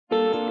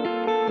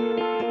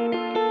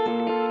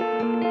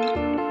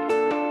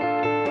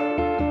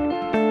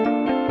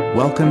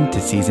Welcome to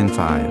Season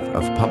 5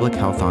 of Public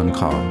Health on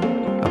Call,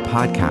 a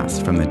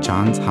podcast from the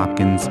Johns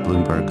Hopkins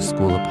Bloomberg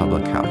School of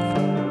Public Health.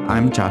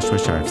 I'm Joshua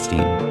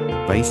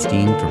Sharfstein, Vice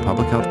Dean for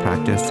Public Health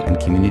Practice and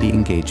Community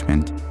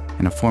Engagement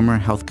and a former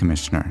health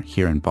commissioner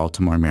here in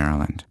Baltimore,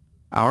 Maryland.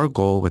 Our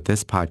goal with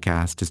this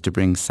podcast is to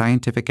bring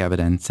scientific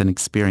evidence and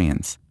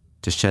experience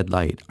to shed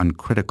light on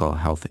critical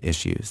health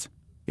issues.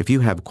 If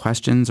you have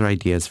questions or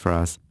ideas for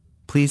us,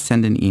 please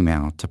send an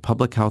email to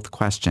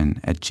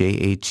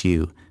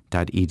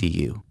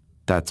publichealthquestion@jhu.edu.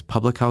 That's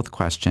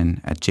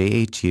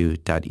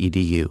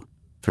publichealthquestion@jhu.edu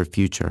for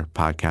future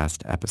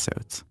podcast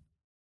episodes.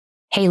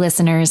 Hey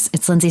listeners,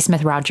 it's Lindsay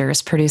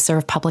Smith-Rogers, producer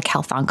of Public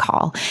Health on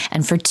Call.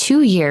 And for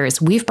 2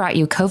 years, we've brought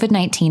you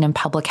COVID-19 and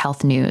public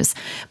health news.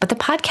 But the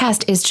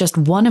podcast is just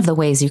one of the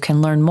ways you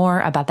can learn more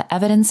about the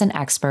evidence and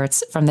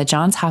experts from the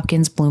Johns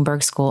Hopkins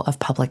Bloomberg School of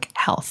Public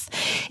Health.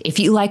 If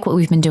you like what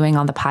we've been doing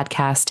on the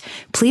podcast,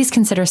 please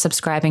consider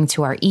subscribing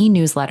to our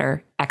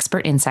e-newsletter,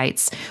 Expert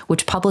Insights,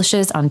 which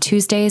publishes on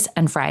Tuesdays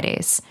and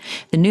Fridays.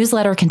 The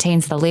newsletter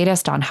contains the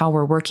latest on how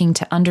we're working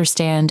to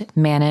understand,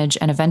 manage,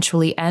 and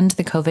eventually end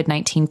the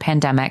COVID-19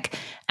 pandemic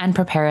and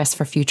prepare us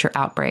for future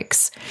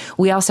outbreaks.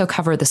 We also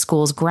cover the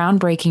school's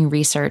groundbreaking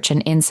research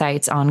and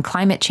insights on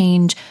climate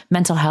change,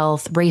 mental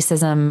health,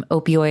 racism,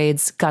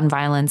 opioids, gun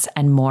violence,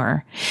 and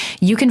more.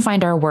 You can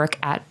find our work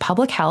at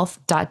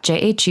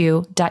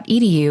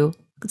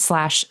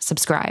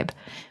publichealth.jhu.edu/subscribe.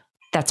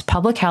 That's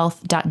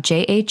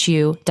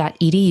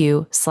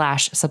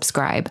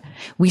publichealth.jhu.edu/subscribe.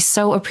 We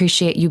so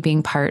appreciate you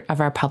being part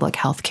of our public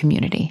health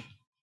community.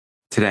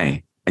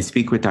 Today, I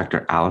speak with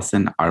Dr.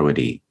 Allison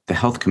Arwady, the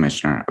Health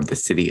Commissioner of the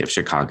City of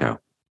Chicago.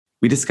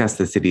 We discuss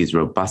the city's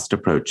robust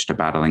approach to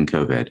battling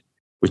COVID,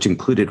 which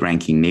included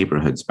ranking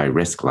neighborhoods by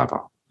risk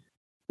level.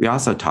 We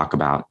also talk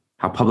about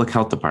how public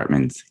health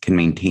departments can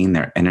maintain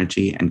their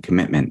energy and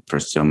commitment for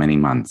so many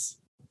months.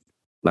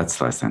 Let's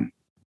listen.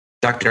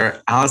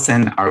 Dr.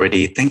 Allison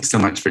Arwady, thanks so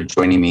much for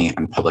joining me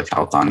on Public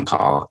Health on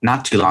Call.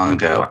 Not too long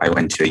ago, I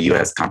went to a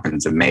U.S.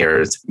 Conference of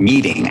Mayors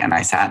meeting and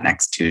I sat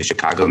next to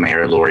Chicago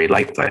Mayor Lori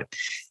Lightfoot.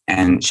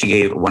 And she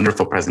gave a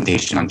wonderful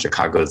presentation on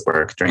Chicago's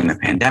work during the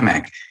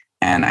pandemic.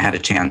 And I had a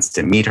chance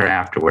to meet her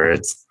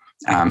afterwards.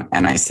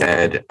 And I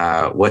said,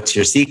 what's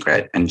your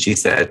secret? And she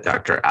said,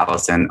 Dr.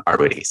 Allison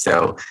Arwady.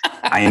 So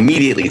I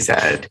immediately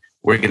said,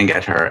 we're going to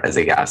get her as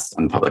a guest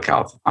on Public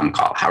Health on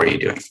Call. How are you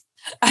doing?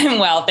 I'm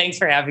well. Thanks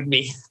for having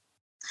me.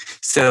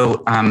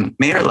 So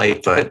Mayor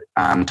Lightfoot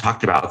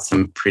talked about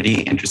some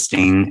pretty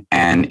interesting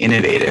and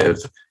innovative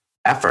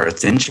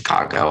efforts in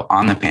Chicago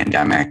on the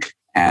pandemic.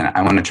 And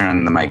I want to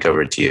turn the mic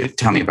over to you.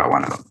 Tell me about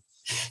one of them.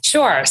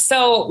 Sure.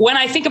 So when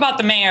I think about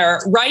the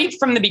mayor, right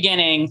from the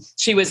beginning,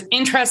 she was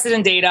interested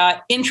in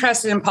data,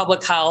 interested in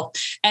public health,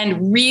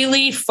 and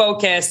really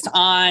focused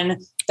on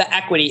the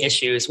equity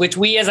issues, which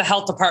we as a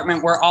health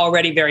department were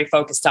already very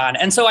focused on.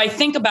 And so I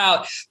think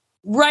about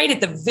right at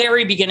the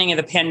very beginning of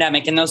the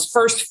pandemic, in those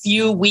first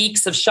few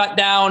weeks of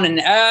shutdown and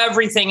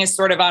everything is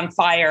sort of on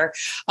fire,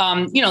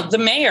 the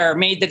mayor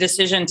made the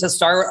decision to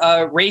start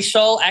a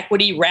racial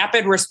equity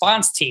rapid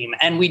response team.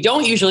 And we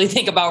don't usually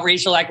think about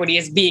racial equity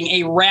as being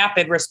a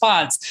rapid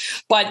response,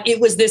 but it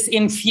was this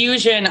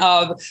infusion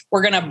of,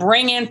 we're going to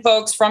bring in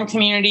folks from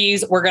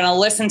communities. We're going to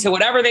listen to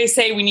whatever they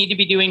say we need to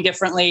be doing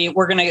differently.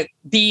 We're going to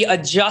be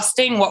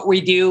adjusting what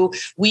we do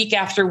week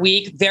after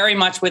week, very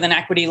much with an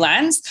equity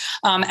lens.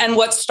 And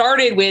what started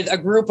with a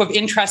group of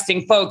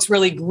interesting folks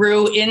really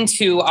grew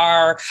into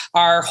our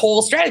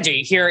whole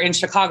strategy here in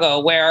Chicago,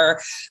 where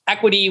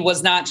equity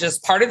was not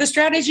just part of the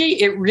strategy,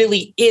 it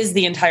really is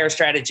the entire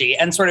strategy,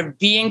 and sort of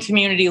being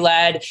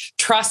community-led,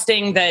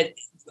 trusting that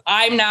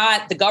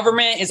the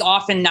government is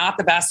often not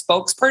the best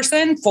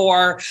spokesperson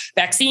for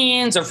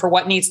vaccines or for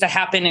what needs to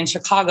happen in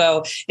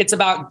Chicago. It's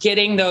about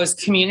getting those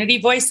community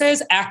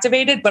voices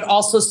activated, but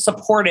also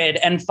supported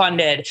and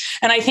funded.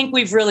 And I think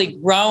we've really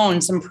grown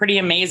some pretty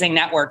amazing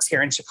networks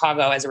here in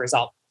Chicago as a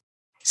result.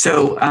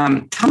 So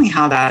tell me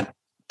how that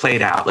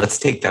played out. Let's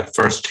take that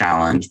first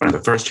challenge. One of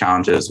the first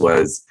challenges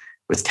was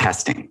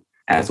testing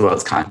as well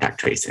as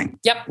contact tracing.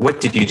 Yep. What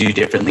did you do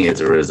differently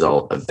as a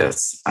result of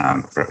this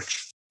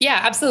approach? Yeah,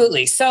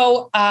 absolutely.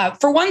 So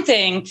for one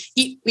thing,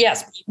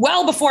 yes,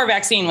 well before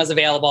vaccine was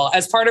available,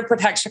 as part of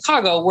Protect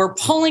Chicago, we're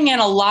pulling in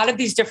a lot of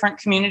these different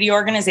community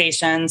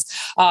organizations,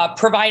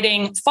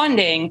 providing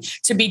funding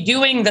to be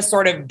doing the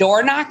sort of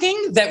door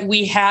knocking that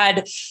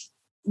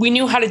we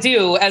knew how to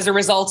do as a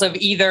result of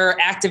either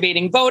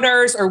activating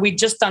voters or we'd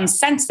just done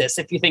census,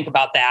 if you think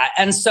about that.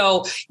 And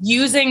so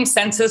using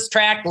census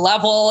tract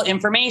level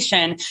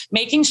information,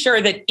 making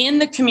sure that in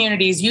the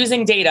communities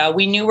using data,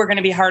 we knew we're going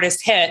to be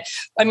hardest hit.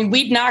 I mean,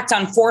 we'd knocked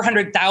on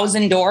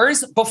 400,000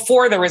 doors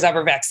before there was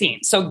ever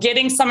vaccine. So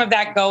getting some of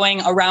that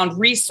going around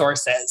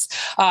resources,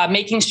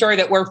 making sure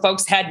that where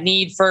folks had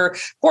need for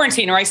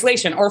quarantine or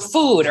isolation or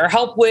food or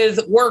help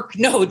with work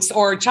notes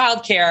or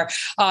childcare,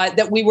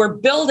 that we were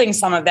building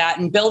some of that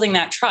and building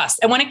that trust.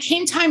 And when it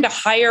came time to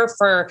hire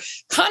for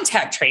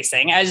contact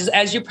tracing,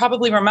 as you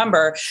probably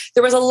remember,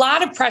 there was a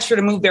lot of pressure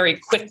to move very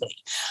quickly.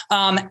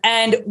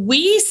 And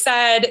we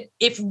said,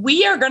 if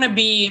we are going to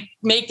be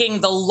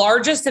making the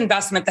largest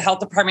investment the health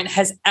department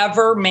has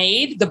ever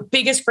made, the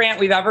biggest grant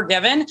we've ever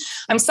given,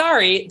 I'm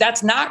sorry,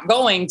 that's not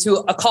going to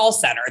a call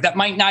center that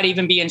might not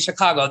even be in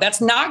Chicago.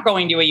 That's not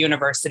going to a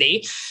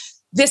university.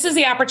 This is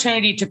the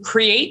opportunity to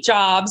create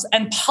jobs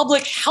and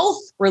public health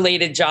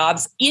related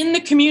jobs in the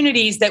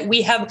communities that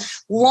we have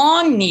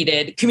long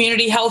needed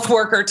community health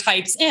worker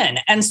types in.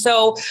 And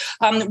so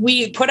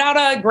we put out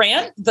a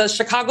grant, the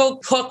Chicago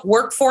Cook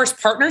Workforce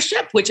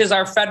Partnership, which is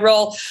our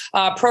federal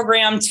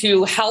program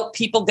to help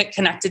people get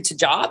connected to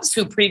jobs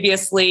who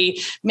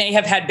previously may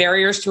have had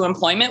barriers to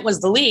employment,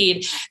 was the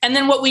lead. And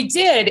then what we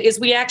did is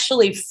we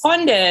actually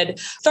funded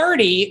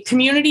 30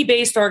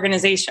 community-based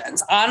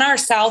organizations on our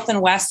south and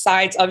west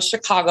sides of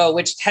Chicago,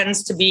 which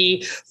tends to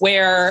be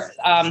where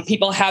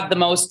people have the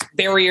most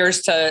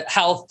barriers to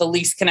health, the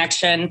least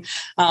connection,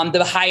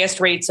 the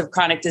highest rates of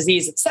chronic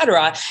disease, et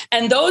cetera.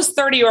 And those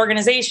 30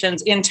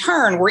 organizations in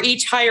turn were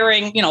each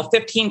hiring,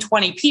 15,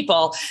 20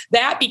 people.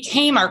 That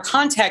became our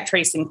contact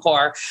tracing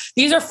core.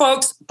 These are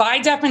folks, by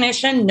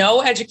definition,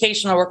 no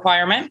educational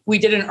requirement. We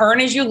did an earn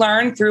as you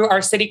learn through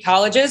our city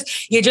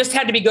colleges. You just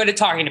had to be good at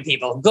talking to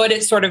people, good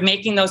at sort of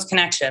making those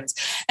connections.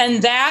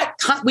 And that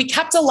we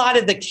kept a lot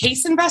of the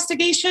case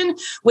investigation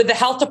with the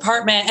health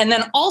department, and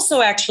then also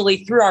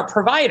actually through our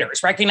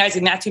providers,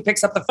 recognizing that's who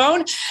picks up the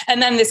phone.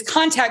 And then this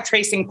contact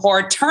tracing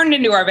core turned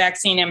into our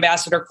vaccine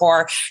ambassador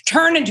core,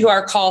 turned into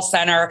our call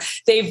center.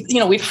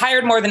 We've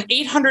hired more than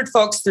 800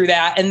 folks through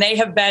that, and they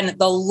have been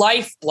the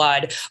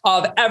lifeblood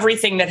of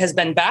everything that has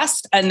been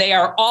best. And they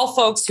are all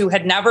folks who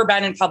had never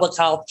been in public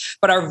health,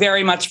 but are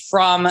very much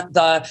from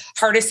the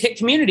hardest hit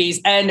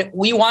communities. And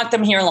we want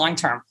them here long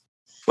term.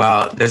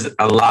 Well, there's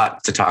a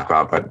lot to talk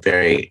about, but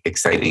very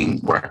exciting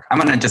work. I'm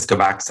going to just go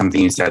back to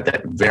something you said,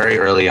 that very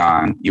early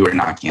on, you were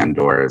knocking on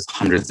doors,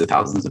 hundreds of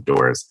thousands of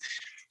doors.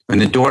 When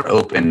the door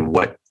opened,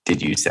 what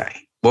did you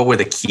say? What were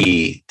the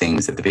key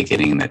things at the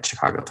beginning that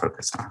Chicago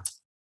focused on?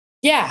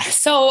 Yeah.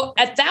 So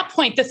at that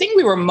point, the thing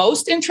we were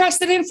most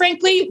interested in,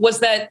 frankly, was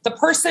that the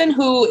person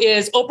who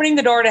is opening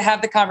the door to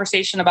have the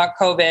conversation about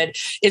COVID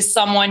is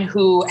someone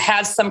who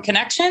has some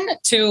connection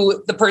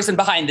to the person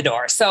behind the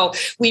door. So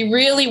we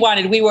really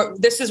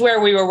this is where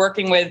we were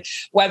working with,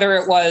 whether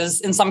it was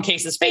in some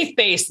cases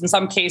faith-based, in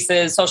some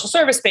cases social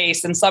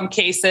service-based, in some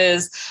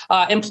cases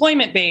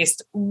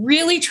employment-based,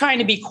 really trying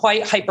to be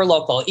quite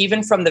hyper-local,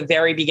 even from the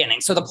very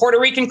beginning. So the Puerto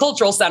Rican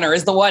Cultural Center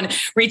is the one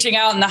reaching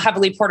out in the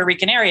heavily Puerto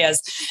Rican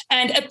areas.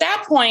 And at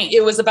that point,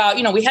 it was about,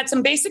 we had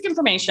some basic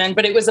information,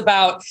 but it was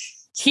about,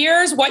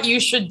 here's what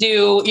you should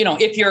do,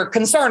 if you're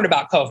concerned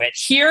about COVID.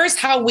 Here's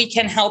how we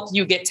can help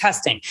you get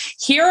testing.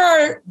 Here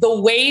are the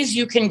ways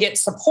you can get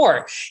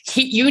support.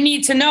 You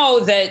need to know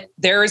that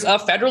there's a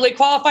federally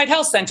qualified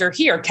health center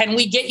here. Can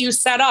we get you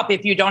set up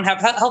if you don't have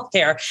health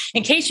care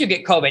in case you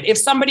get COVID? If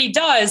somebody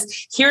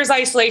does, here's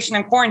isolation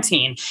and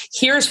quarantine.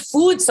 Here's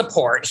food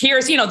support.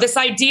 Here's, this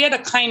idea to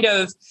kind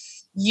of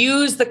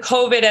use the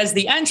COVID as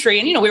the entry.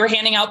 And, we were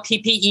handing out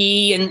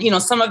PPE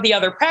and, some of the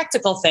other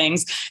practical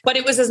things, but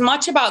it was as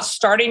much about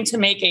starting to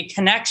make a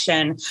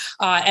connection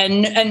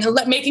and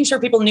making sure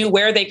people knew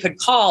where they could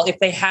call if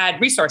they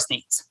had resource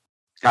needs.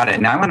 Got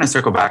it. Now I want to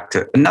circle back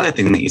to another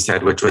thing that you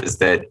said, which was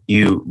that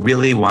you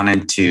really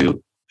wanted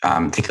to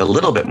take a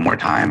little bit more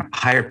time,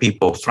 hire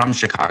people from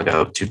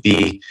Chicago to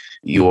be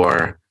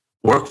your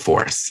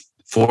workforce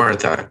for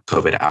the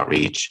COVID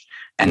outreach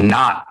and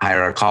not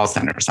hire a call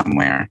center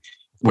somewhere.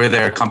 Were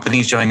there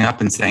companies showing up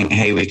and saying,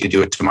 hey, we could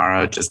do it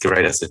tomorrow, just to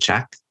write us a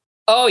check?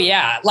 Oh,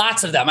 yeah,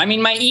 lots of them.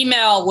 My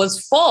email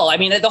was full.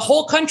 The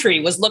whole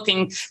country was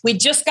looking. We'd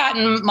just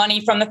gotten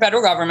money from the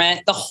federal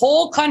government. The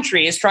whole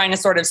country is trying to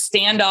sort of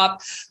stand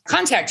up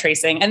contact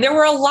tracing. And there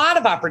were a lot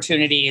of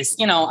opportunities.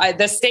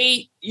 The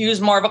state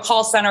used more of a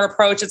call center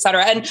approach, et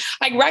cetera. And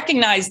I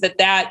recognize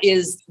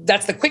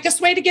that's the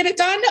quickest way to get it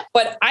done.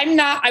 But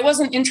I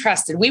wasn't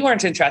interested. We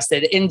weren't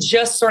interested in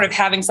just sort of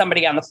having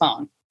somebody on the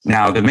phone.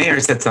 Now, the mayor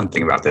said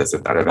something about this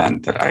at that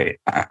event that I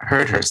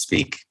heard her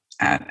speak.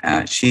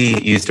 And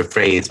she used a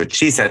phrase which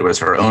she said was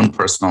her own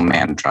personal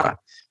mantra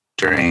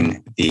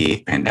during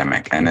the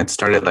pandemic. And it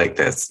started like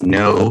this: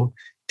 no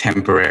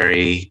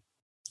temporary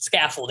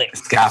scaffolding.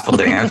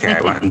 Okay,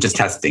 I'm just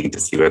testing to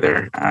see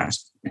whether that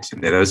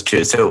was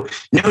true. So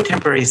no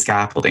temporary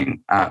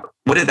scaffolding.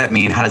 What did that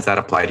mean? How does that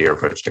apply to your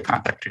approach to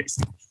contact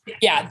tracing?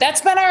 Yeah,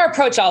 that's been our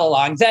approach all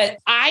along, that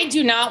I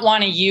do not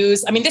want to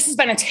use. This has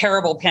been a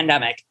terrible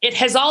pandemic. It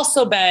has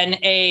also been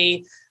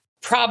a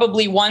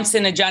probably once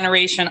in a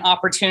generation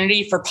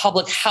opportunity for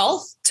public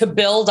health to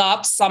build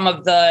up some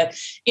of the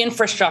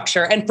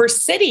infrastructure and for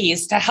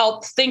cities to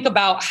help think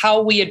about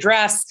how we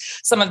address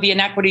some of the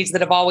inequities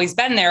that have always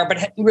been there,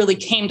 but really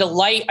came to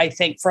light, I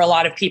think, for a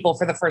lot of people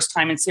for the first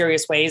time in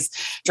serious ways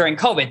during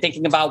COVID,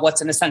 thinking about what's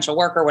an essential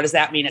worker, what does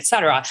that mean, et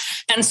cetera.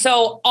 And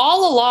so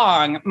all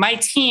along, my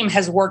team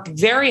has worked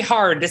very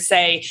hard to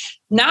say,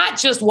 not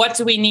just what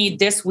do we need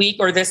this week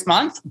or this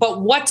month, but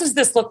what does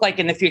this look like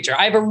in the future?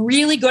 I have a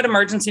really good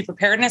emergency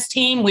preparedness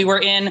team. We were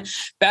in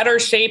better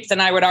shape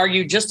than I would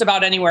argue just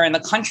about anywhere in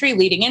the country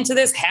leading into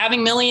this,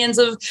 having millions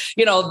of,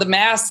 the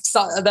masks,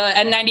 the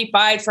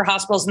N95 for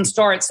hospitals and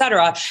store, et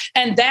cetera.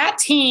 And that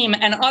team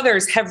and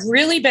others have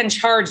really been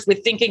charged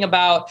with thinking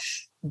about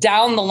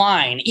down the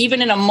line,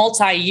 even in a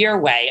multi-year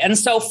way. And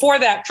so for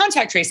that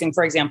contact tracing,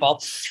 for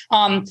example,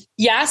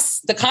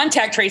 yes, the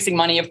contact tracing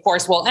money, of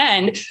course, will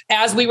end.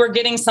 As we were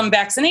getting some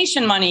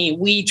vaccination money,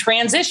 we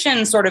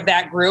transitioned sort of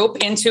that group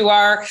into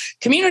our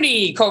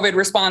community COVID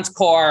response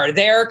corps.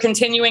 They're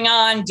continuing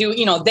on,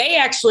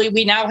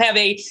 we now have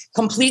a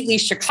completely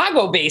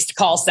Chicago-based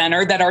call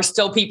center that are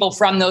still people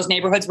from those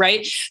neighborhoods,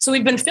 right? So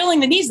we've been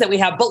filling the needs that we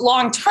have. But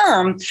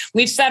long-term,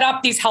 we've set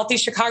up these Healthy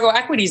Chicago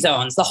equity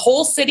zones. The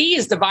whole city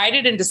is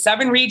divided into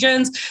 7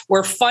 regions.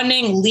 We're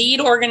funding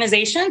lead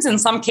organizations, in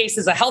some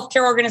cases a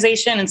healthcare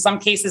organization, in some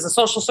cases a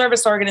social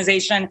service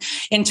organization,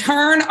 in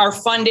turn are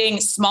funding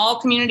small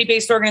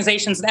community-based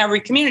organizations in every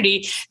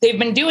community. They've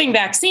been doing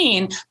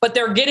vaccine, but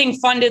they're getting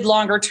funded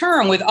longer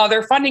term with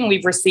other funding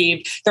we've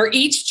received. They're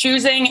each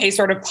choosing a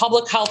sort of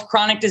public health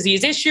chronic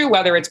disease issue,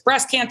 whether it's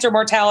breast cancer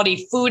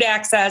mortality, food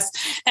access,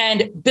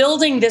 and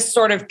building this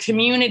sort of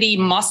community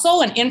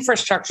muscle and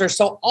infrastructure.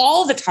 So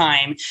all the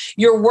time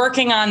you're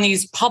working on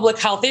these public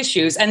health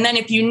issues. And then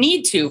if you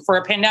need to, for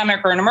a pandemic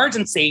or an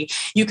emergency,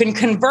 you can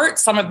convert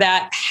some of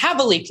that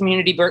heavily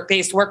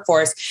community-based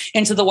workforce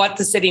into what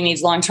the city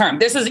needs long-term.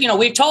 This is,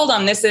 we've told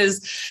them this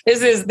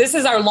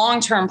is our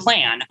long-term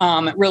plan,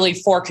 really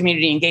for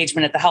community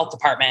engagement at the health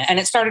department. And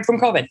it started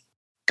from COVID.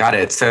 Got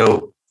it.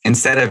 So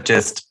instead of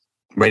just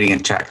writing a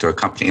check to a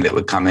company that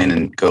would come in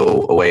and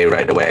go away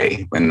right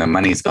away when the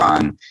money's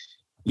gone,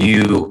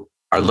 you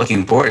are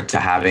looking forward to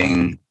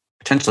having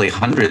potentially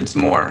hundreds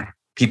more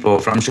people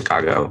from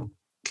Chicago,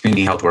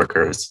 community health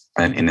workers,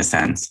 in a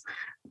sense,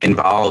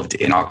 involved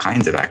in all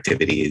kinds of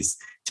activities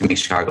to make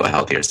Chicago a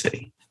healthier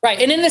city.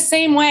 Right. And in the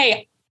same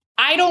way,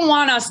 I don't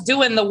want us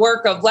doing the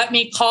work of let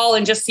me call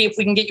and just see if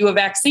we can get you a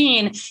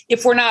vaccine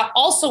if we're not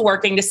also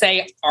working to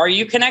say, are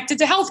you connected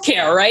to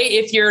healthcare, right?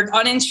 If you're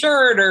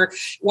uninsured or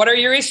what are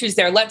your issues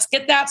there? Let's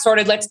get that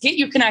sorted. Let's get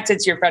you connected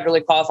to your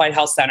federally qualified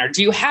health center.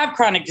 Do you have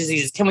chronic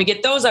diseases? Can we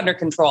get those under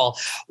control?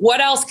 What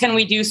else can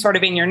we do sort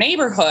of in your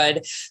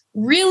neighborhood?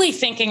 Really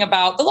thinking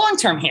about the long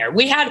term here.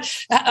 We had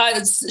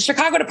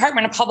Chicago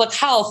Department of Public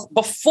Health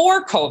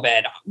before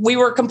COVID. We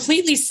were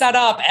completely set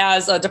up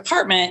as a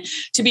department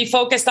to be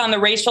focused on the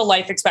racial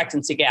life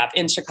expectancy gap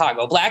in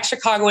Chicago. Black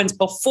Chicagoans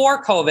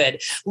before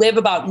COVID live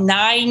about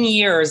 9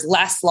 years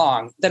less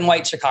long than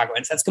white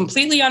Chicagoans. That's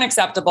completely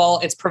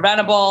unacceptable. It's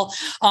preventable,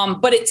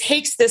 but it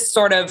takes this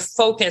sort of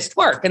focused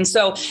work. And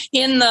so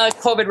in the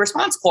COVID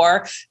response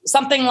corps,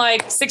 something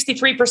like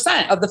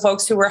 63% of the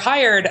folks who were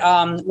hired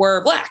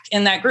were Black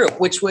in that group,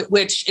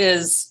 which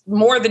is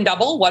more than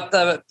double what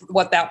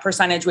that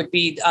percentage would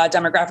be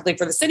demographically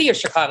for the city of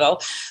Chicago.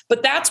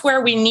 But that's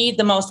where we need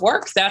the most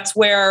work. That's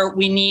where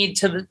we need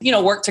to,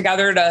 work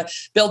together to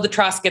build the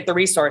trust, get the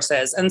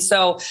resources. And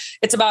so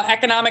it's about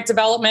economic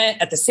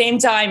development at the same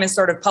time as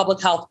sort of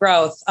public health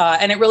growth.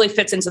 And it really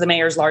fits into the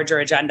mayor's larger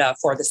agenda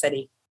for the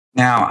city.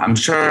 Now, I'm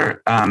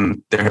sure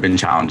there have been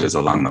challenges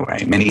along the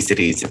way. Many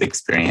cities have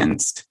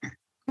experienced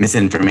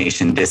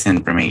misinformation,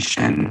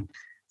 disinformation.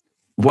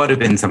 What have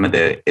been some of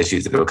the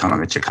issues that have come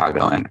up in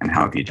Chicago and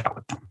how have you dealt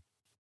with them?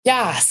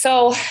 Yeah.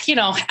 So,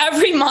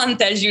 every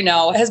month, as you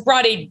know, has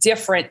brought a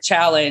different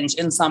challenge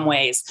in some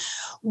ways.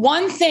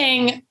 One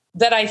thing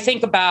that I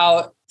think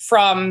about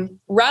from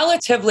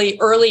relatively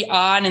early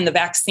on in the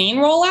vaccine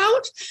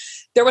rollout,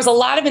 there was a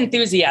lot of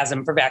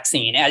enthusiasm for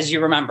vaccine, as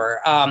you remember,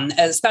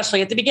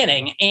 especially at the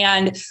beginning.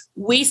 And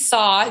we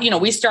saw,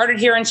 we started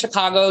here in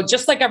Chicago,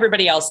 just like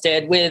everybody else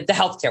did with the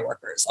healthcare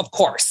workers. Of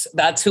course,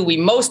 that's who we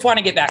most want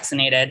to get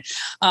vaccinated.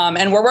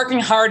 And we're working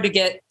hard to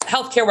get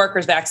healthcare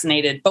workers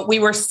vaccinated. But we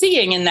were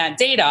seeing in that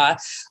data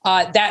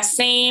that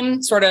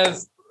same sort of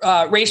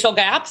racial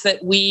gap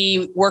that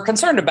we were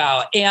concerned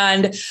about.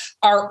 And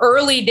our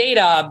early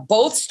data,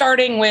 both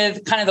starting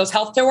with kind of those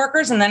healthcare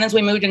workers, and then as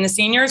we moved into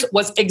seniors,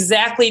 was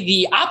exactly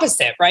the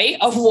opposite, right?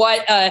 Of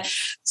what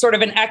sort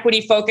of an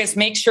equity focus,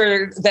 make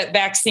sure that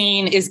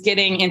vaccine is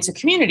getting into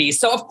communities.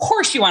 So of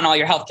course you want all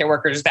your healthcare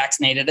workers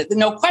vaccinated,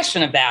 no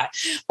question of that.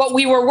 But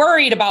we were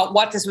worried about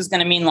what this was going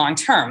to mean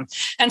long-term.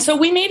 And so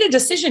we made a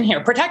decision here.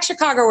 Protect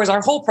Chicago was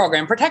our whole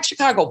program. Protect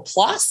Chicago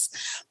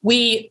Plus,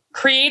 we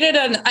created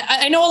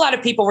I know a lot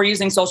of people were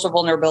using social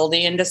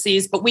vulnerability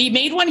indices, but we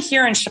made one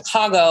here in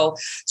Chicago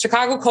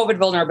COVID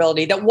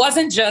vulnerability that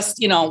wasn't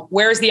just,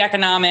 where's the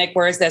economic,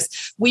 where is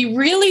this? We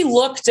really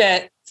looked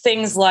at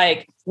things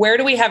like where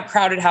do we have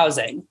crowded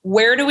housing?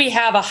 Where do we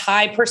have a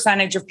high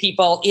percentage of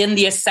people in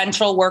the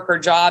essential worker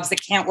jobs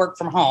that can't work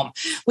from home?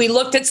 We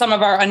looked at some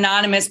of our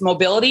anonymous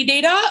mobility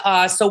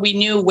data. So we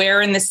knew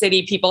where in the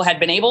city people had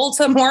been able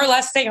to more or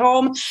less stay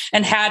home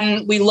and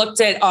hadn't. We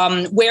looked at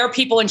where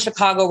people in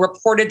Chicago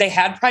reported they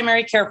had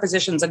primary care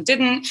physicians and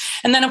didn't.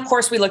 And then, of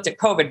course, we looked at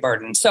COVID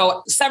burden.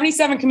 So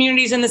 77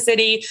 communities in the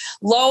city,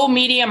 low,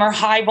 medium, or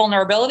high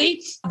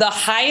vulnerability. The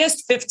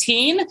highest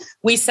 15,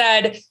 we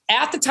said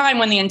at the time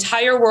when the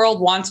entire world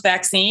wants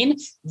vaccine,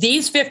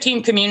 these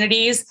 15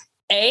 communities,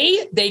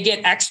 A, they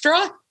get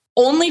extra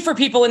only for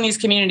people in these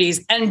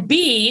communities, and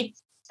B,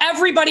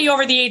 everybody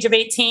over the age of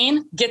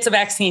 18 gets a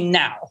vaccine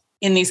now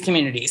in these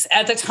communities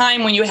at the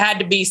time when you had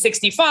to be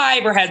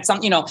 65 or had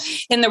some,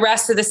 in the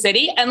rest of the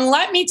city. And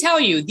let me tell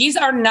you, these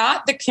are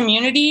not the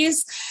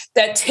communities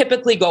that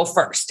typically go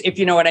first, if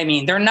you know what I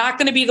mean. They're not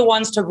going to be the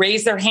ones to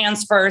raise their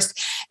hands first.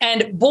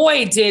 And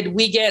boy, did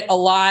we get a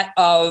lot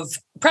of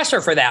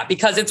pressure for that,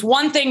 because it's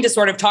one thing to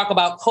sort of talk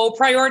about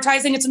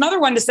co-prioritizing. It's another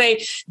one to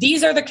say,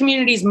 these are the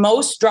communities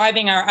most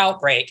driving our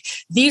outbreak.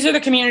 These are the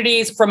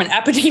communities from an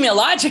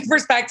epidemiologic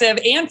perspective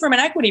and from an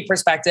equity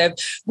perspective.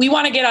 We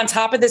want to get on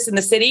top of this in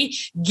the city,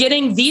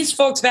 getting these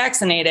folks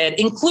vaccinated,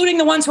 including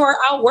the ones who are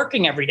out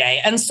working every day.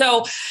 And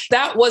so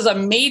that was a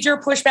major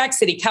pushback,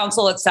 city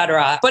council, et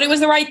cetera. But it was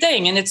the right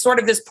thing. And it's sort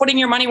of this putting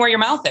your money where your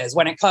mouth is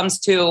when it comes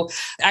to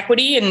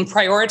equity and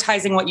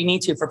prioritizing what you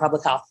need to for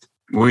public health.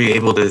 Were you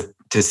able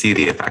to see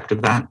the effect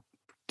of that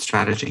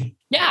strategy?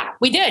 Yeah,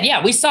 we did.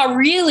 Yeah, we saw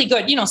really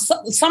good,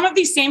 some of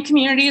these same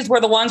communities were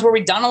the ones where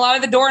we'd done a lot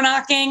of the door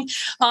knocking.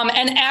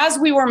 And as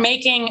we were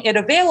making it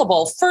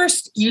available,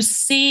 first you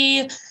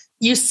see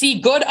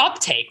good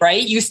uptake,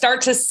 right? You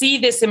start to see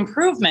this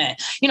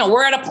improvement.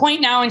 We're at a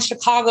point now in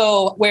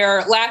Chicago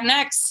where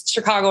Latinx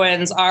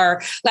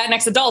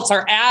adults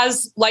are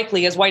as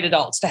likely as white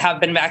adults to have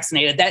been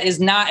vaccinated. That is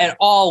not at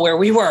all where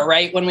we were,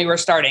 right, when we were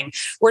starting.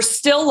 We're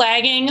still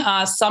lagging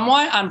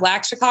somewhat on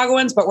Black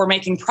Chicagoans, but we're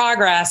making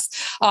progress.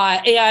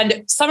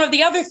 And some of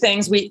the other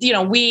things, we've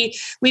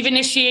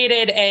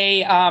initiated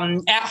a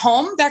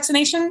at-home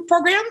vaccination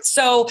program.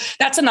 So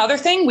that's another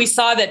thing. We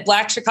saw that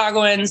Black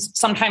Chicagoans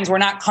sometimes were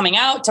not coming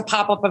out to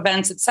pop-up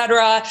events, et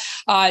cetera,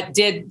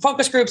 did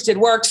focus groups, did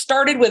work,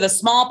 started with a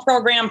small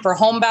program for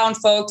homebound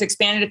folks,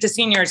 expanded it to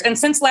seniors. And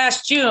since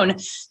last June,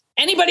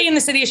 anybody in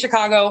the city of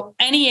Chicago,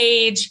 any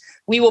age,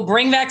 we will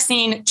bring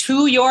vaccine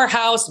to your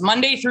house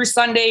Monday through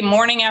Sunday,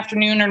 morning,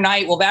 afternoon, or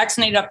night. We'll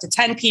vaccinate up to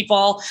 10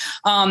 people.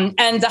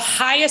 And the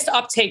highest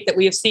uptake that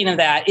we have seen of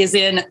that is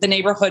in the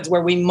neighborhoods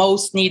where we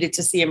most needed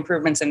to see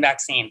improvements in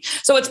vaccine.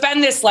 So it's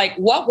been this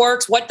what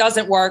works, what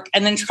doesn't work,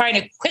 and then trying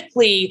to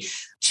quickly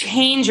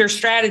change your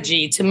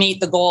strategy to meet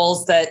the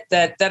goals that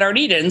are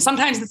needed. And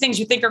sometimes the things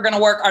you think are going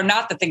to work are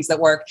not the things that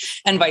work,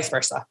 and vice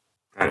versa.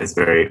 That is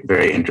very,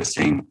 very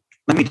interesting.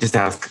 Let me just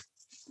ask,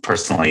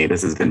 personally,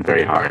 this has been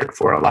very hard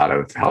for a lot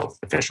of health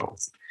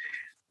officials.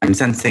 I'm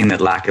sensing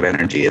that lack of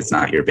energy is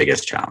not your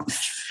biggest challenge.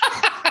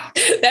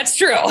 That's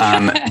true.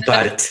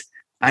 But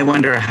I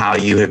wonder how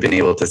you have been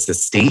able to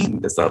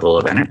sustain this level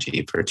of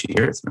energy for 2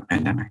 years in the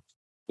pandemic.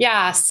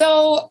 Yeah.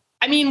 So,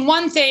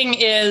 one thing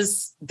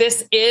is,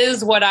 this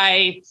is what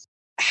I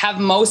have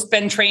most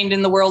been trained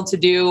in the world to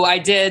do. I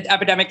did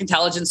epidemic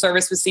intelligence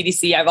service with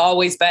CDC. I've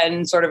always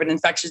been sort of an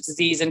infectious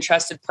disease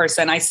interested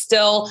person. I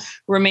still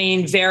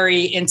remain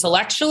very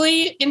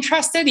intellectually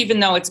interested, even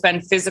though it's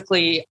been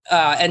physically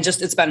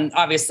it's been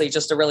obviously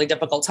just a really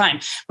difficult time.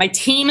 My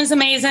team is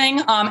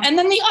amazing. And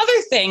then the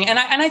other thing, and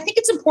I think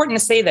it's important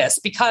to say this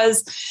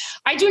because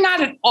I do not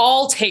at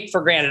all take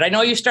for granted. I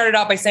know you started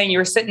out by saying you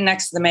were sitting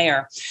next to the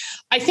mayor.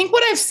 I think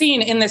what I've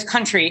seen in this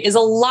country is a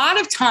lot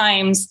of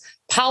times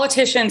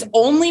politicians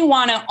only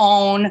want to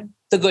own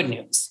the good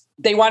news.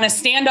 They want to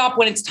stand up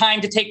when it's time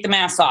to take the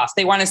mask off.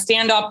 They want to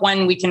stand up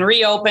when we can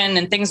reopen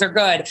and things are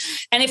good.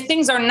 And if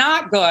things are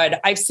not good,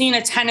 I've seen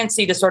a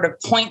tendency to sort of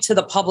point to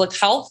the public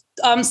health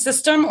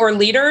system or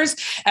leaders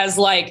as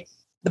the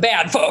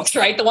bad folks,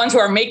 right? The ones who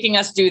are making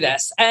us do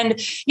this. And,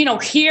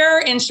 here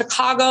in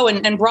Chicago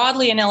and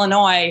broadly in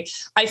Illinois,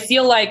 I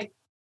feel like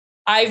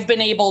I've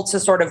been able to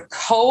sort of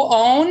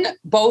co-own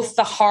both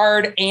the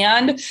hard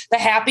and the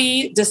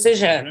happy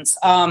decisions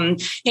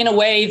in a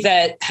way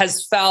that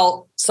has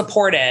felt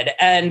supported.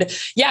 And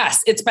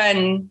yes, it's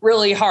been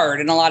really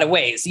hard in a lot of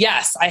ways.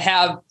 Yes, I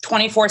have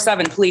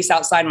 24/7 police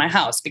outside my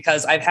house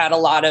because I've had a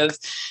lot of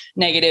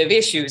negative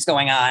issues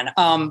going on.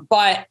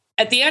 But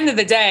at the end of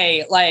the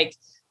day,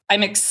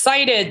 I'm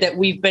excited that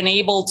we've been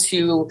able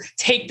to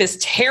take this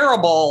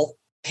terrible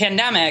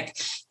pandemic.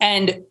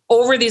 And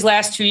over these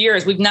last 2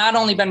 years, we've not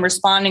only been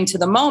responding to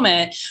the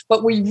moment,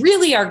 but we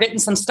really are getting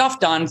some stuff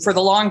done for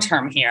the long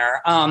term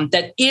here.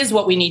 That is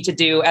what we need to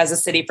do as a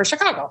city for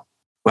Chicago.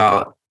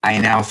 Well, I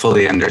now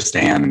fully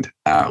understand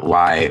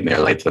why Mayor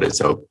Lightfoot is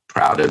so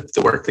proud of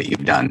the work that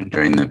you've done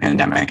during the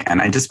pandemic.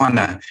 And I just want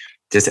to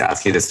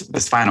ask you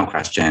this final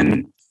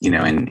question,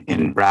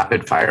 in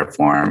rapid fire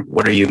form.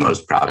 What are you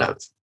most proud of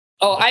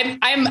Oh, I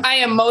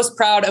am most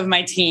proud of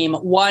my team,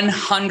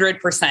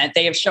 100%.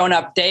 They have shown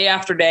up day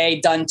after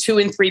day, done 2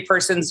 and 3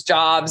 persons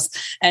jobs,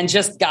 and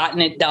just gotten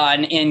it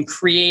done in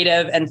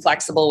creative and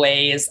flexible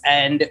ways.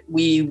 And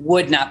we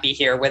would not be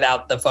here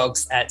without the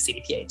folks at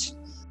CDPH.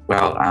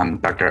 Well,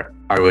 Dr.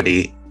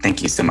 Arwady,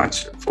 thank you so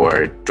much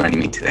for joining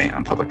me today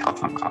on Public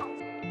Health On Call.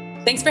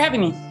 Thanks for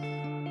having me.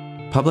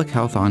 Public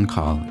Health On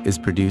Call is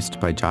produced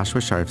by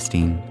Joshua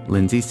Sharfstein,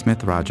 Lindsay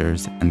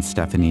Smith-Rogers, and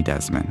Stephanie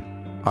Desmond.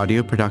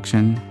 Audio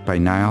production by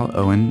Niall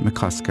Owen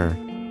McClusker,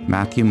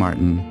 Matthew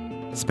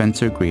Martin,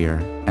 Spencer Greer,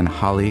 and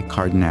Holly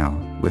Cardinale,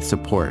 with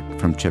support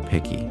from Chip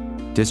Hickey.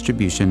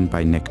 Distribution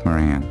by Nick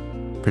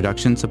Moran.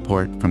 Production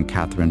support from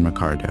Catherine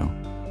Ricardo.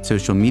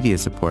 Social media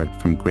support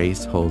from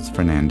Grace Holz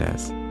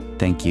Fernandez.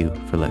 Thank you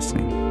for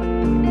listening.